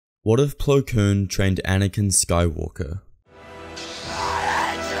What if Plo Koon trained Anakin Skywalker?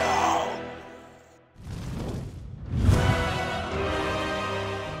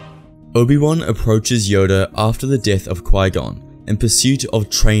 Obi-Wan approaches Yoda after the death of Qui-gon in pursuit of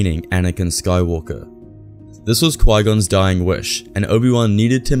training Anakin Skywalker. This was Qui-gon's dying wish, and Obi-Wan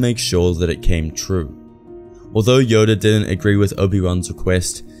needed to make sure that it came true. Although Yoda didn't agree with Obi-Wan's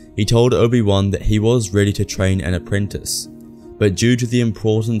request, he told Obi-Wan that he was ready to train an apprentice, but due to the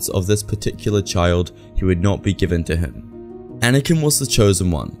importance of this particular child, he would not be given to him. Anakin was the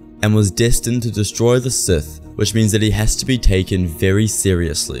chosen one, and was destined to destroy the Sith, which means that he has to be taken very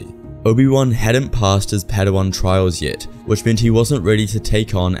seriously. Obi-Wan hadn't passed his Padawan trials yet, which meant he wasn't ready to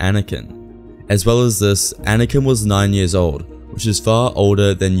take on Anakin. As well as this, Anakin was 9 years old, which is far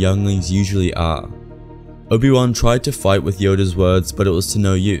older than younglings usually are. Obi-Wan tried to fight with Yoda's words, but it was to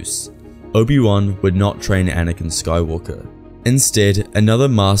no use. Obi-Wan would not train Anakin Skywalker. Instead, another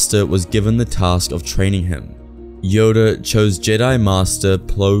master was given the task of training him. Yoda chose Jedi Master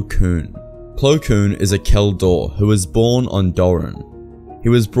Plo Koon. Plo Koon is a Kel Dor who was born on Doran. He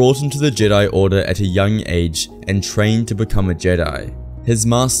was brought into the Jedi Order at a young age and trained to become a Jedi. His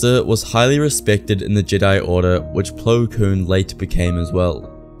master was highly respected in the Jedi Order, which Plo Koon later became as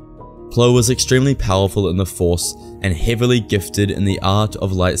well. Plo was extremely powerful in the Force and heavily gifted in the art of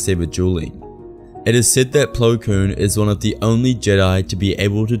lightsaber dueling. It is said that Plo Koon is one of the only Jedi to be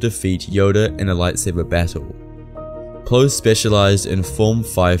able to defeat Yoda in a lightsaber battle. Plo specialized in Form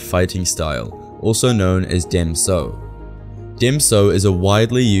 5 fighting style, also known as Dem So. Dem So is a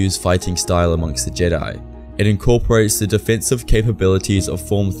widely used fighting style amongst the Jedi. It incorporates the defensive capabilities of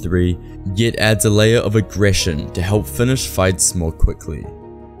Form 3, yet adds a layer of aggression to help finish fights more quickly.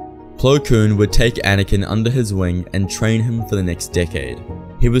 Plo Koon would take Anakin under his wing and train him for the next decade.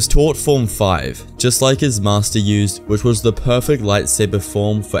 He was taught Form 5, just like his master used, which was the perfect lightsaber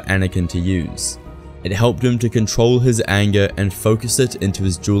form for Anakin to use. It helped him to control his anger and focus it into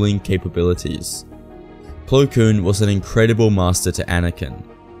his dueling capabilities. Plo Koon was an incredible master to Anakin.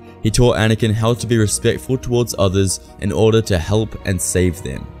 He taught Anakin how to be respectful towards others in order to help and save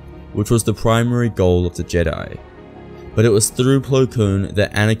them, which was the primary goal of the Jedi. But it was through Plo Koon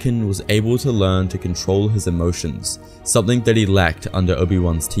that Anakin was able to learn to control his emotions, something that he lacked under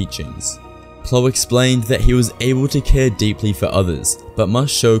Obi-Wan's teachings. Plo explained that he was able to care deeply for others, but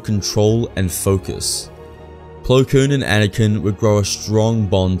must show control and focus. Plo Koon and Anakin would grow a strong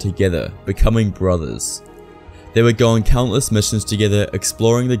bond together, becoming brothers. They would go on countless missions together,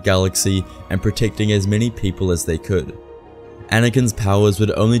 exploring the galaxy and protecting as many people as they could. Anakin's powers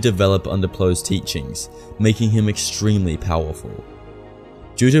would only develop under Plo's teachings, making him extremely powerful.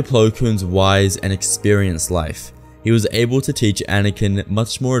 Due to Plo Koon's wise and experienced life, he was able to teach Anakin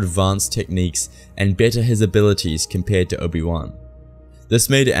much more advanced techniques and better his abilities compared to Obi-Wan. This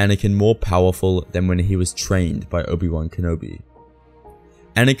made Anakin more powerful than when he was trained by Obi-Wan Kenobi.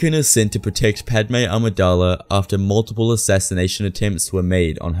 Anakin is sent to protect Padme Amidala after multiple assassination attempts were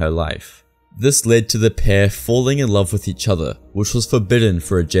made on her life. This led to the pair falling in love with each other, which was forbidden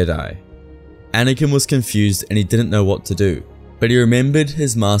for a Jedi. Anakin was confused and he didn't know what to do, but he remembered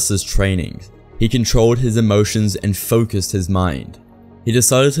his master's training. He controlled his emotions and focused his mind. He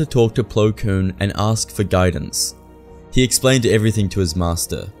decided to talk to Plo Koon and ask for guidance. He explained everything to his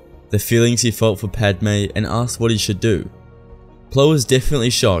master, the feelings he felt for Padme, and asked what he should do. Plo was definitely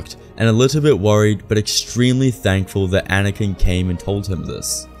shocked and a little bit worried, but extremely thankful that Anakin came and told him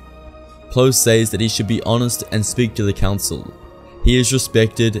this. Plo says that he should be honest and speak to the council. He is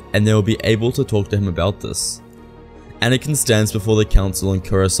respected and they will be able to talk to him about this. Anakin stands before the council in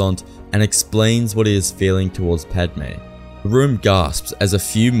Coruscant and explains what he is feeling towards Padme. The room gasps as a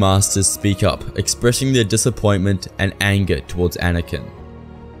few masters speak up, expressing their disappointment and anger towards Anakin.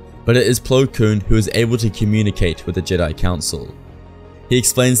 But it is Plo Koon who is able to communicate with the Jedi Council. He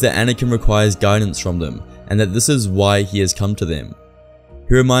explains that Anakin requires guidance from them and that this is why he has come to them.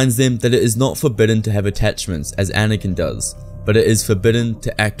 He reminds them that it is not forbidden to have attachments as Anakin does, but it is forbidden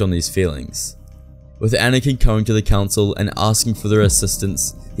to act on these feelings. With Anakin coming to the council and asking for their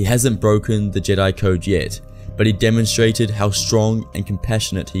assistance, he hasn't broken the Jedi Code yet, but he demonstrated how strong and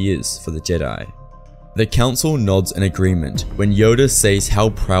compassionate he is for the Jedi. The council nods in agreement when Yoda says how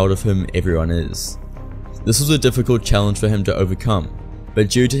proud of him everyone is. This was a difficult challenge for him to overcome, but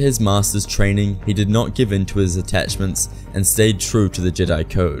due to his master's training, he did not give in to his attachments and stayed true to the Jedi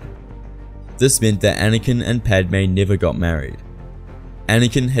Code. This meant that Anakin and Padme never got married.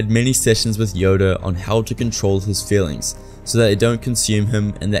 Anakin had many sessions with Yoda on how to control his feelings so that they don't consume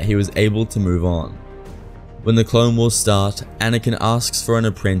him and that he was able to move on. When the Clone Wars start, Anakin asks for an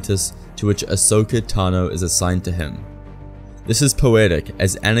apprentice, to which Ahsoka Tano is assigned to him. This is poetic,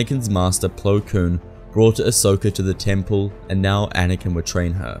 as Anakin's master Plo Koon brought Ahsoka to the temple, and now Anakin would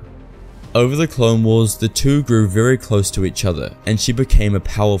train her. Over the Clone Wars, the two grew very close to each other, and she became a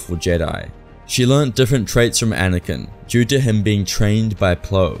powerful Jedi. She learnt different traits from Anakin, due to him being trained by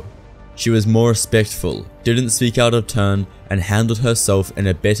Plo. She was more respectful, didn't speak out of turn, and handled herself in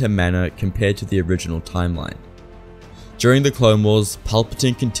a better manner compared to the original timeline. During the Clone Wars,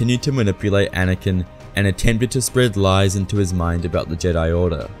 Palpatine continued to manipulate Anakin and attempted to spread lies into his mind about the Jedi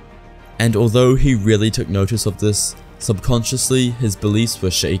Order. And although he really took notice of this, subconsciously his beliefs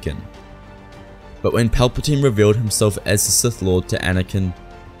were shaken. But when Palpatine revealed himself as the Sith Lord to Anakin,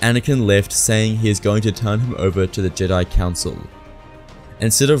 Anakin left, saying he is going to turn him over to the Jedi Council.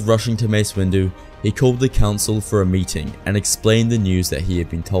 Instead of rushing to Mace Windu, he called the council for a meeting and explained the news that he had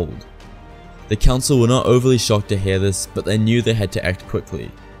been told. The council were not overly shocked to hear this, but they knew they had to act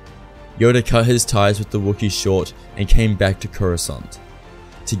quickly. Yoda cut his ties with the Wookiee short and came back to Coruscant.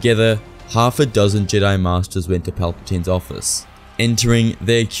 Together, half a dozen Jedi Masters went to Palpatine's office. Entering,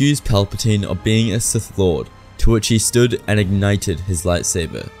 they accused Palpatine of being a Sith Lord, to which he stood and ignited his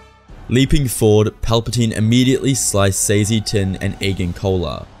lightsaber. Leaping forward, Palpatine immediately sliced Saesee Tiin and Agen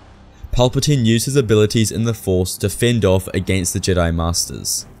Kolar. Palpatine used his abilities in the Force to fend off against the Jedi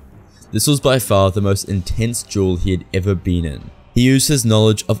Masters. This was by far the most intense duel he had ever been in. He used his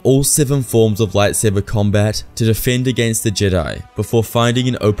knowledge of all 7 forms of lightsaber combat to defend against the Jedi, before finding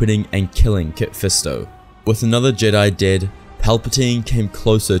an opening and killing Kit Fisto. With another Jedi dead, Palpatine came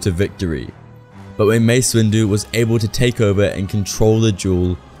closer to victory. But when Mace Windu was able to take over and control the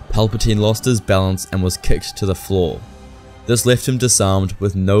duel, Palpatine lost his balance and was kicked to the floor. This left him disarmed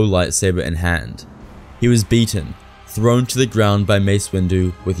with no lightsaber in hand. He was beaten, thrown to the ground by Mace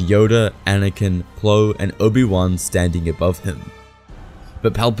Windu, with Yoda, Anakin, Plo, and Obi-Wan standing above him.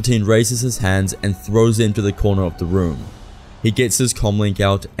 But Palpatine raises his hands and throws him to the corner of the room. He gets his comlink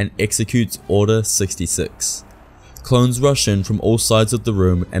out and executes Order 66. Clones rush in from all sides of the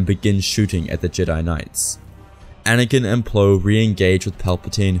room and begin shooting at the Jedi Knights. Anakin and Plo re-engage with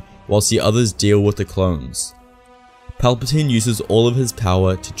Palpatine whilst the others deal with the clones. Palpatine uses all of his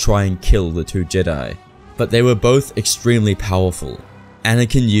power to try and kill the two Jedi, but they were both extremely powerful.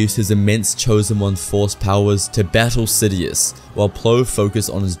 Anakin used his immense Chosen One Force powers to battle Sidious, while Plo focused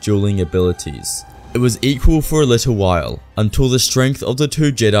on his dueling abilities. It was equal for a little while, until the strength of the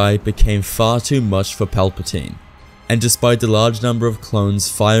two Jedi became far too much for Palpatine. And despite the large number of clones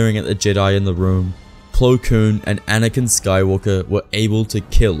firing at the Jedi in the room, Plo Koon and Anakin Skywalker were able to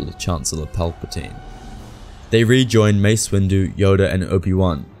kill Chancellor Palpatine. They rejoined Mace Windu, Yoda, and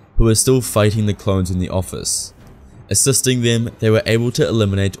Obi-Wan, who were still fighting the clones in the office. Assisting them, they were able to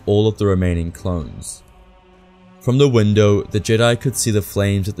eliminate all of the remaining clones. From the window, the Jedi could see the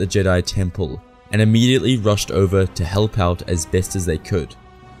flames at the Jedi Temple, and immediately rushed over to help out as best as they could.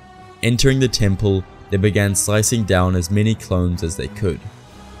 Entering the temple, they began slicing down as many clones as they could.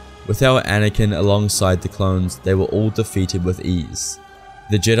 Without Anakin alongside the clones, they were all defeated with ease.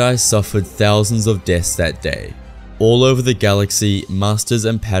 The Jedi suffered thousands of deaths that day. All over the galaxy, Masters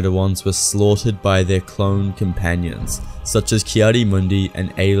and Padawans were slaughtered by their clone companions, such as Ki-Adi-Mundi and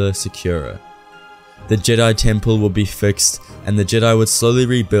Aayla Secura. The Jedi Temple would be fixed, and the Jedi would slowly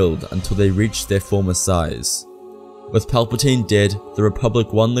rebuild until they reached their former size. With Palpatine dead, the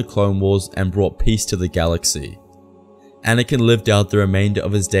Republic won the Clone Wars and brought peace to the galaxy. Anakin lived out the remainder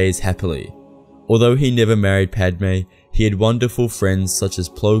of his days happily. Although he never married Padme, he had wonderful friends such as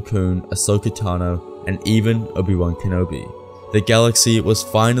Plo Koon, Ahsoka Tano, and even Obi-Wan Kenobi. The galaxy was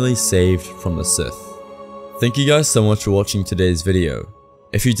finally saved from the Sith. Thank you guys so much for watching today's video.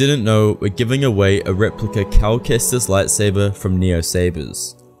 If you didn't know, we're giving away a replica Cal Kestis lightsaber from Neo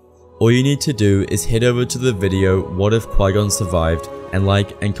Sabers. All you need to do is head over to the video What If Qui-Gon Survived and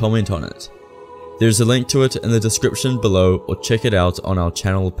like and comment on it. There's a link to it in the description below, or check it out on our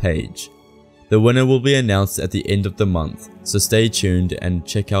channel page. The winner will be announced at the end of the month, so stay tuned and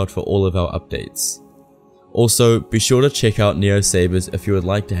check out for all of our updates. Also, be sure to check out Neo Sabers if you would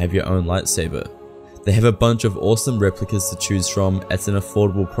like to have your own lightsaber. They have a bunch of awesome replicas to choose from at an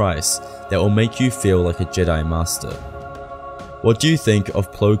affordable price that will make you feel like a Jedi Master. What do you think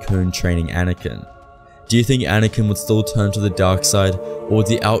of Plo Koon training Anakin? Do you think Anakin would still turn to the dark side, or would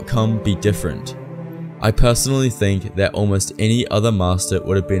the outcome be different? I personally think that almost any other master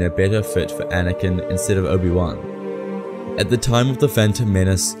would have been a better fit for Anakin instead of Obi-Wan. At the time of the Phantom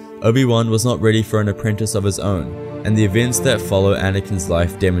Menace, Obi-Wan was not ready for an apprentice of his own, and the events that follow Anakin's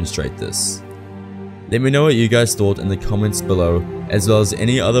life demonstrate this. Let me know what you guys thought in the comments below, as well as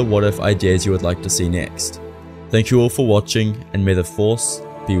any other what if ideas you would like to see next. Thank you all for watching, and may the Force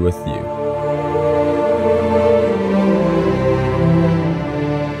be with you.